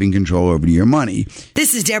attorney giving control over your money?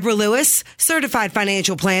 This is Deborah Lewis, certified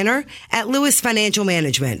financial planner at Lewis Financial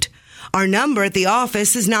Management. Our number at the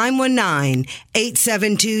office is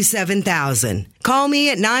 919-872-7000. Call me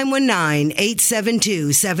at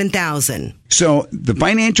 919-872-7000. So the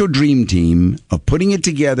financial dream team of putting it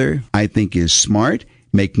together, I think, is smart,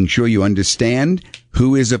 making sure you understand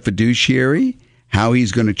who is a fiduciary, how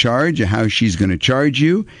he's going to charge, or how she's going to charge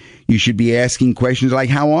you. You should be asking questions like,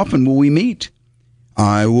 how often will we meet?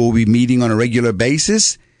 Will we be meeting on a regular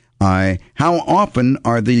basis? How often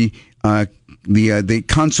are the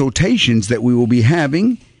consultations that we will be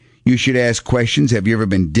having? You should ask questions. Have you ever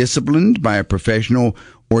been disciplined by a professional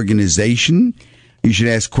organization? You should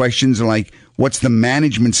ask questions like, what's the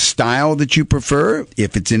management style that you prefer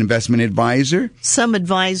if it's an investment advisor? Some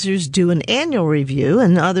advisors do an annual review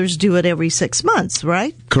and others do it every 6 months,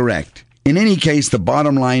 right? Correct. In any case, the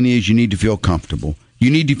bottom line is you need to feel comfortable.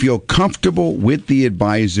 You need to feel comfortable with the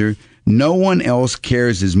advisor. No one else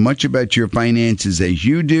cares as much about your finances as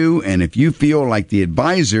you do. And if you feel like the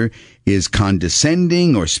advisor is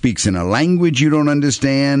condescending or speaks in a language you don't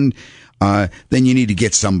understand, then you need to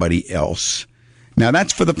get somebody else. Now,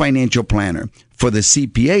 that's for the financial planner. For the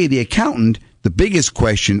CPA, the accountant, the biggest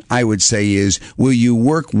question I would say is, will you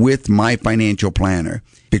work with my financial planner?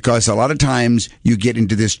 Because a lot of times you get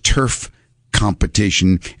into this turf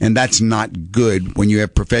competition, and that's not good when you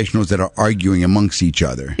have professionals that are arguing amongst each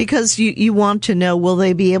other. Because you want to know, will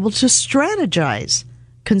they be able to strategize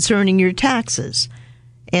concerning your taxes?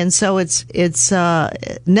 And so it's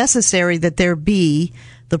necessary that there be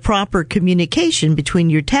the proper communication between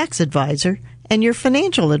your tax advisor and your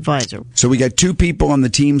financial advisor. So we got two people on the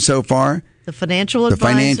team so far. The financial advisor. The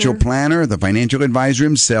financial planner, the financial advisor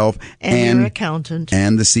himself. And your accountant.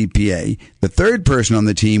 And the CPA. The third person on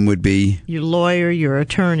the team would be? Your lawyer, your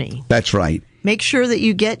attorney. That's right. Make sure that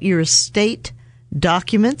you get your estate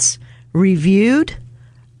documents reviewed,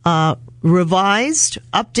 revised,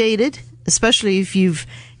 updated, especially if you've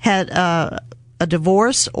had a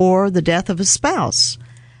divorce or the death of a spouse.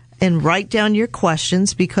 And write down your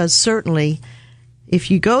questions, because certainly if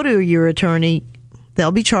you go to your attorney,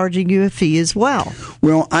 they'll be charging you a fee as well.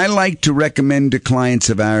 Well, I like to recommend to clients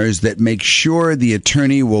of ours that make sure the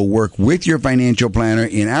attorney will work with your financial planner.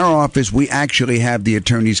 In our office, we actually have the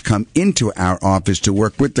attorneys come into our office to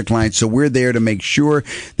work with the client, so we're there to make sure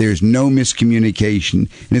there's no miscommunication.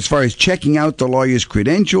 And as far as checking out the lawyer's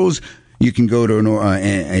credentials, you can go to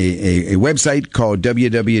a website called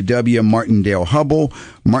www.martindale-hubbell.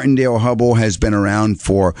 Martindale-Hubbell has been around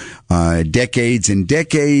for decades and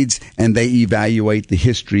decades, and they evaluate the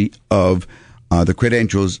history of the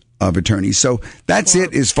credentials of attorneys. So that's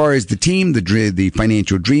it as far as the team, the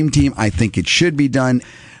Financial Dream Team. I think it should be done.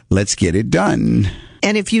 Let's get it done.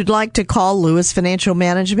 And if you'd like to call Lewis Financial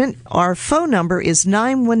Management, our phone number is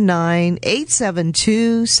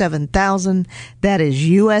 919-872-7000. That is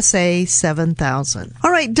USA 7000. All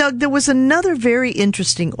right, Doug, there was another very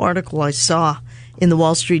interesting article I saw in the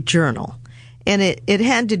Wall Street Journal, and it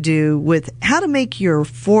had to do with how to make your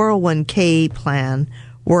 401k plan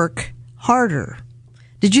work harder.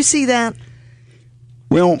 Did you see that?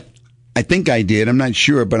 Well, I think I did. I'm not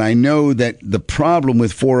sure, but I know that the problem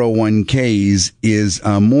with 401ks is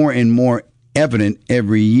more and more evident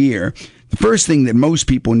every year. The first thing that most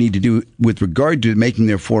people need to do with regard to making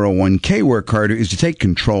their 401k work harder is to take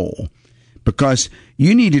control, because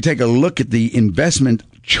you need to take a look at the investment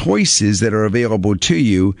choices that are available to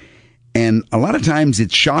you. And a lot of times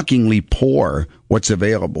it's shockingly poor what's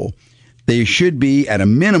available. There should be, at a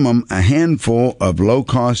minimum, a handful of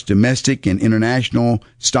low-cost domestic and international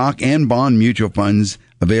stock and bond mutual funds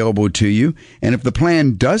available to you. And if the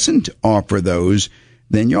plan doesn't offer those,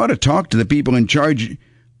 then you ought to talk to the people in charge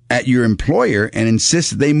at your employer and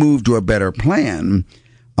insist that they move to a better plan.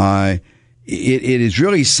 It is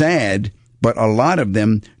really sad, but a lot of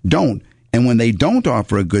them don't. And when they don't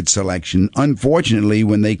offer a good selection, unfortunately,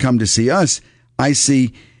 when they come to see us, I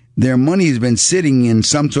see their money has been sitting in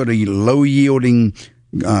some sort of low-yielding,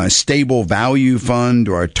 stable value fund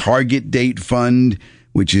or a target date fund,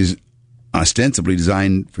 which is ostensibly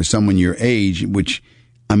designed for someone your age, which,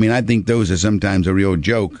 I mean, I think those are sometimes a real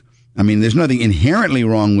joke. I mean, there's nothing inherently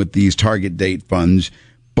wrong with these target date funds,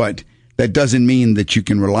 but that doesn't mean that you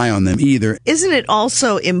can rely on them either. Isn't it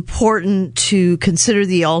also important to consider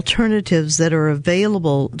the alternatives that are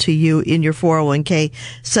available to you in your 401k,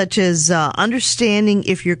 such as understanding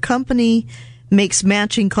if your company makes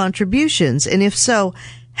matching contributions? And if so,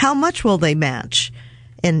 how much will they match?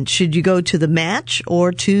 And should you go to the match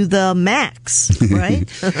or to the max, right?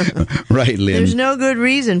 Right, Lynn. There's no good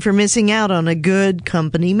reason for missing out on a good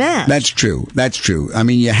company match. That's true. That's true. I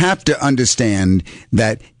mean, you have to understand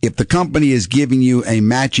that if the company is giving you a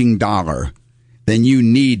matching dollar, then you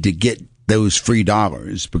need to get those free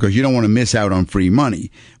dollars because you don't want to miss out on free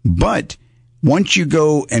money. But once you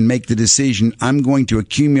go and make the decision, I'm going to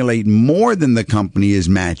accumulate more than the company is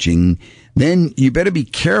matching, then you better be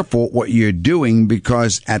careful what you're doing,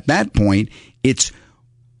 because at that point, it's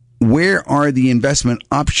where are the investment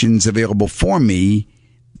options available for me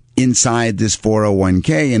inside this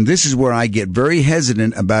 401k? And this is where I get very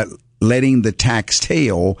hesitant about letting the tax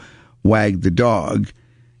tail wag the dog.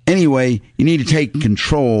 Anyway, you need to take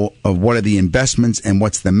control of what are the investments and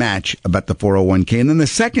what's the match about the 401k. And then the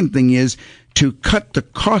second thing is to cut the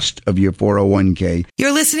cost of your 401k.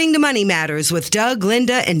 You're listening to Money Matters with Doug,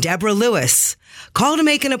 Linda, and Deborah Lewis. Call to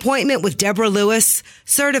make an appointment with Deborah Lewis,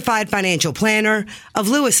 certified financial planner of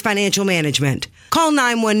Lewis Financial Management. Call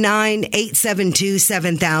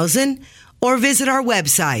 919-872-7000 or visit our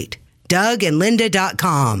website,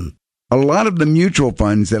 DougandLinda.com. A lot of the mutual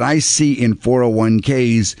funds that I see in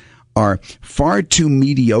 401ks are far too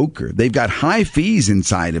mediocre. They've got high fees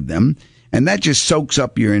inside of them, and that just soaks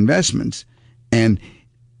up your investments. And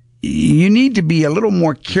you need to be a little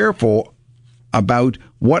more careful about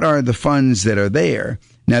what are the funds that are there.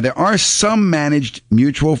 Now, there are some managed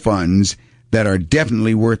mutual funds that are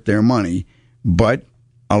definitely worth their money, but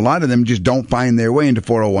a lot of them just don't find their way into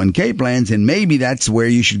 401k plans, and maybe that's where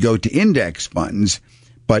you should go to index funds.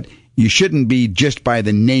 But you shouldn't be just by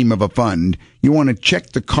the name of a fund. You want to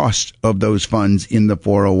check the cost of those funds in the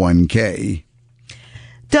 401k.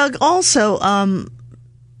 Doug, also,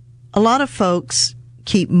 a lot of folks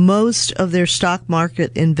keep most of their stock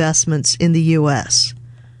market investments in the U.S.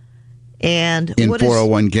 And in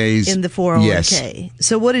 401ks? In the 401k. Yes.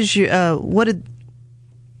 So what is your, what did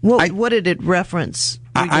it reference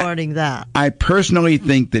regarding that? I personally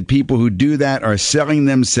think that people who do that are selling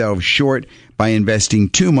themselves short by investing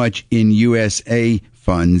too much in USA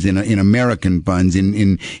funds, in American funds,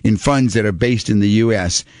 in funds that are based in the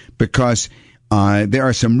U.S., because there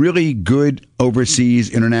are some really good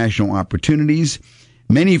overseas international opportunities.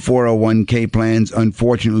 Many 401k plans,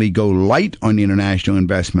 unfortunately, go light on international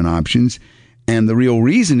investment options. And the real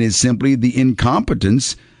reason is simply the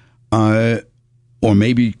incompetence or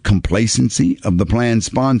maybe complacency of the plan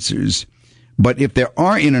sponsors. But if there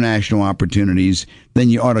are international opportunities, then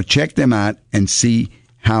you ought to check them out and see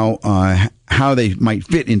how they might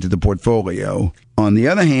fit into the portfolio. On the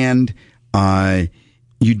other hand,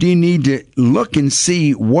 you do need to look and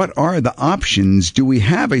see what are the options. Do we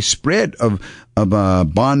have a spread of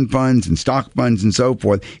bond funds and stock funds and so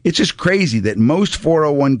forth? It's just crazy that most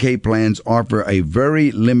 401k plans offer a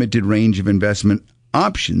very limited range of investment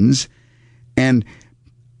options. And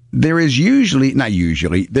there's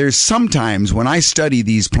sometimes when I study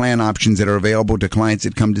these plan options that are available to clients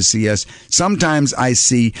that come to see us, sometimes I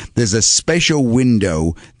see there's a special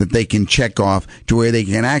window that they can check off to where they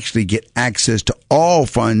can actually get access to all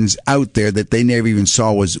funds out there that they never even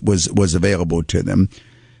saw was available to them.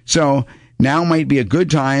 So now might be a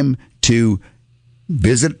good time to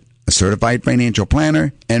visit a certified financial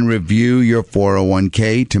planner and review your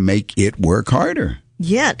 401k to make it work harder.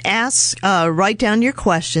 Yeah, write down your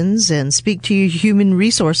questions and speak to your human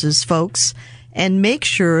resources folks, and make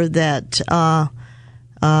sure that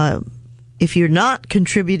if you're not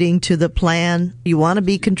contributing to the plan, you want to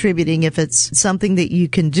be contributing if it's something that you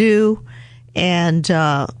can do, and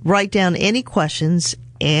write down any questions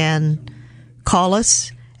and call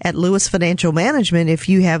us at Lewis Financial Management if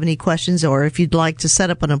you have any questions, or if you'd like to set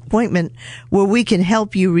up an appointment where we can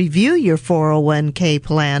help you review your 401k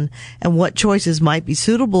plan and what choices might be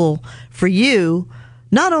suitable for you,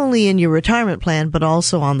 not only in your retirement plan, but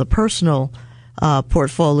also on the personal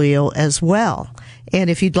portfolio as well. And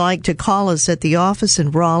if you'd like to call us at the office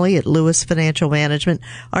in Raleigh at Lewis Financial Management,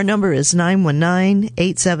 our number is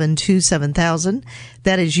 919-872-7000.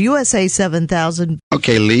 That is USA 7000.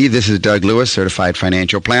 Okay, Lee, this is Doug Lewis, Certified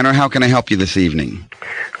Financial Planner. How can I help you this evening?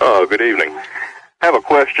 Good evening. I have a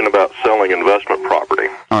question about selling investment property.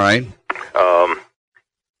 All right.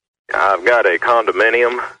 I've got a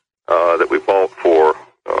condominium that we bought for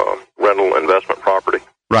rental investment property.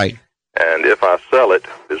 Right. And if I sell it,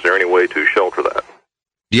 is there any way to shelter that?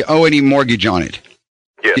 Do you owe any mortgage on it?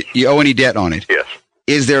 Yes. You owe any debt on it? Yes.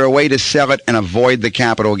 Is there a way to sell it and avoid the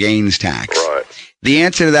capital gains tax? Right. The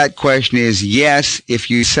answer to that question is yes, if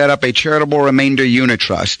you set up a charitable remainder unit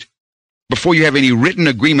trust before you have any written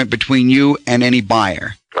agreement between you and any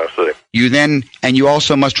buyer. I see. You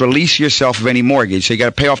also must release yourself of any mortgage. So you got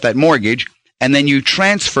to pay off that mortgage, and then you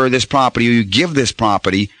transfer this property, or you give this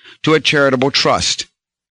property to a charitable trust.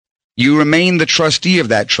 You remain the trustee of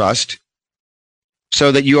that trust, so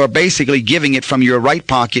that you are basically giving it from your right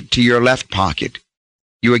pocket to your left pocket.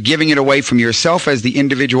 You are giving it away from yourself as the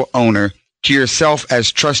individual owner to yourself as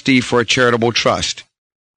trustee for a charitable trust.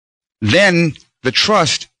 Then the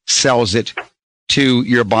trust sells it to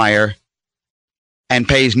your buyer and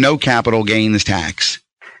pays no capital gains tax.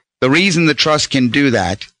 The reason the trust can do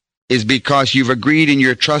that is because you've agreed in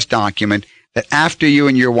your trust document that after you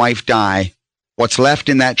and your wife die, what's left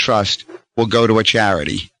in that trust will go to a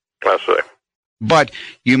charity. I see. But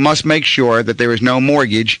you must make sure that there is no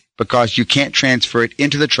mortgage, because you can't transfer it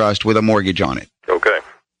into the trust with a mortgage on it. Okay.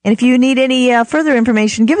 And if you need any further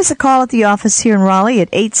information, give us a call at the office here in Raleigh at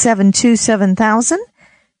 872-7000.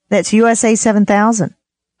 That's USA 7000.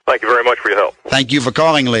 Thank you very much for your help. Thank you for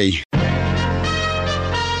calling, Lee.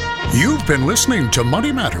 You've been listening to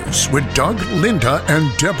Money Matters with Doug, Linda, and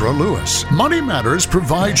Deborah Lewis. Money Matters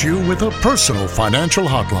provides you with a personal financial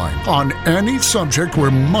hotline on any subject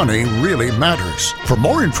where money really matters. For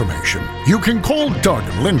more information, you can call Doug,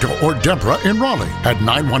 Linda, or Deborah in Raleigh at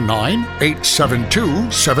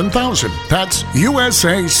 919-872-7000. That's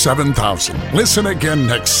USA 7000. Listen again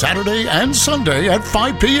next Saturday and Sunday at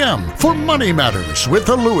 5 p.m. for Money Matters with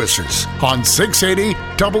the Lewises on 680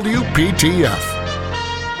 WPTF.